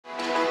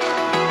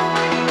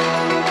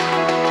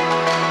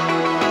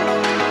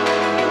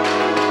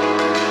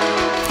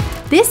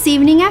This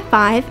evening at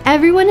 5,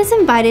 everyone is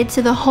invited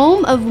to the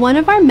home of one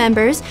of our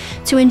members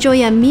to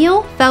enjoy a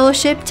meal,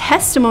 fellowship,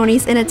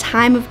 testimonies, and a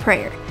time of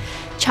prayer.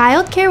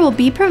 Childcare will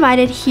be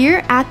provided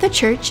here at the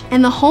church,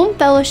 and the home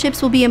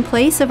fellowships will be in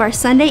place of our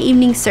Sunday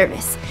evening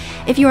service.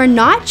 If you are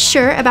not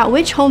sure about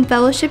which home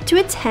fellowship to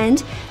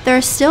attend, there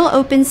are still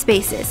open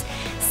spaces.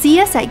 See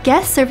us at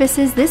guest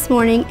services this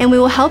morning, and we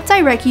will help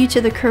direct you to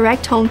the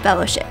correct home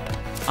fellowship.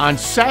 On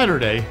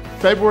Saturday,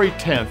 February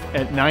 10th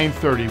at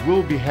 9:30,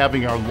 we'll be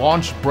having our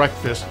launch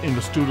breakfast in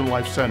the Student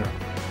Life Center.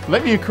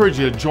 Let me encourage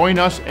you to join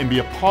us and be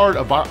a part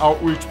of our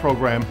outreach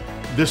program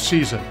this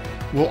season.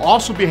 We'll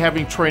also be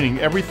having training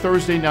every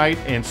Thursday night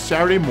and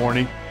Saturday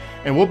morning,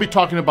 and we'll be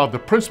talking about the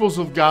principles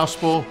of the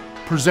gospel,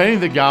 presenting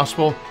the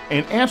gospel,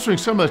 and answering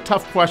some of the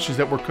tough questions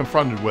that we're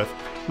confronted with.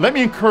 Let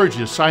me encourage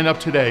you to sign up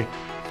today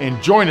and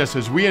join us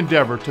as we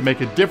endeavor to make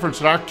a difference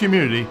in our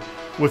community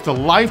with the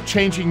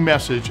life-changing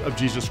message of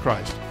Jesus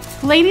Christ.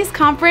 Ladies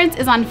Conference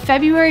is on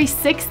February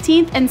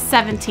 16th and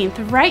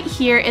 17th right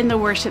here in the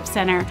Worship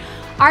Center.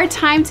 Our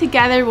time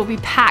together will be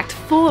packed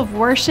full of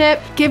worship,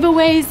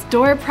 giveaways,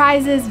 door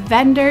prizes,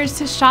 vendors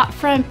to shop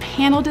from,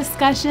 panel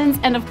discussions,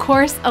 and of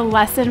course, a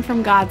lesson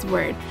from God's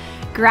Word.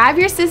 Grab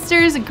your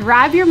sisters,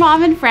 grab your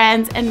mom and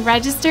friends, and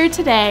register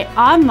today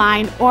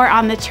online or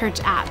on the church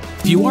app.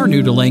 If you are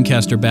new to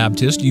Lancaster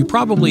Baptist, you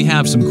probably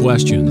have some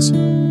questions.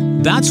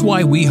 That's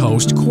why we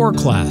host Core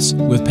Class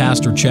with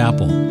Pastor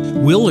Chappell.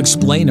 We'll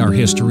explain our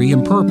history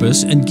and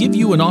purpose and give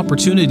you an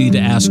opportunity to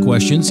ask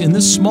questions in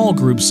this small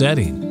group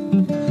setting.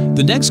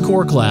 The next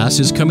Core Class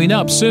is coming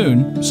up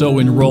soon, so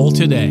enroll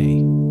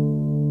today.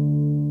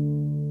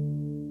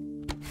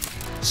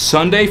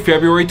 Sunday,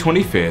 February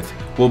 25th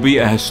will be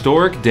a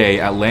historic day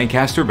at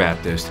Lancaster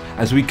Baptist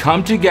as we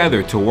come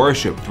together to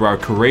worship through our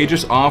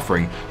courageous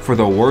offering for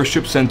the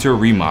Worship Center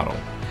remodel.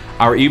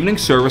 Our evening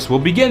service will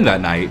begin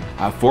that night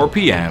at 4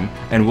 p.m.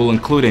 and will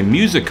include a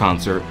music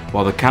concert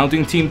while the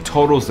counting team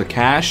totals the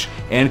cash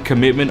and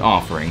commitment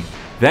offering.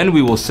 Then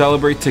we will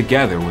celebrate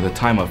together with a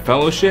time of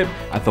fellowship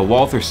at the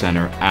Walther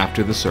Center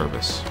after the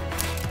service.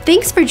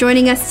 Thanks for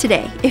joining us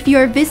today. If you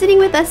are visiting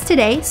with us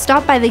today,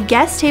 stop by the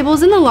guest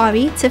tables in the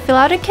lobby to fill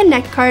out a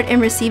Connect card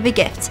and receive a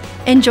gift.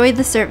 Enjoy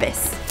the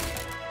service.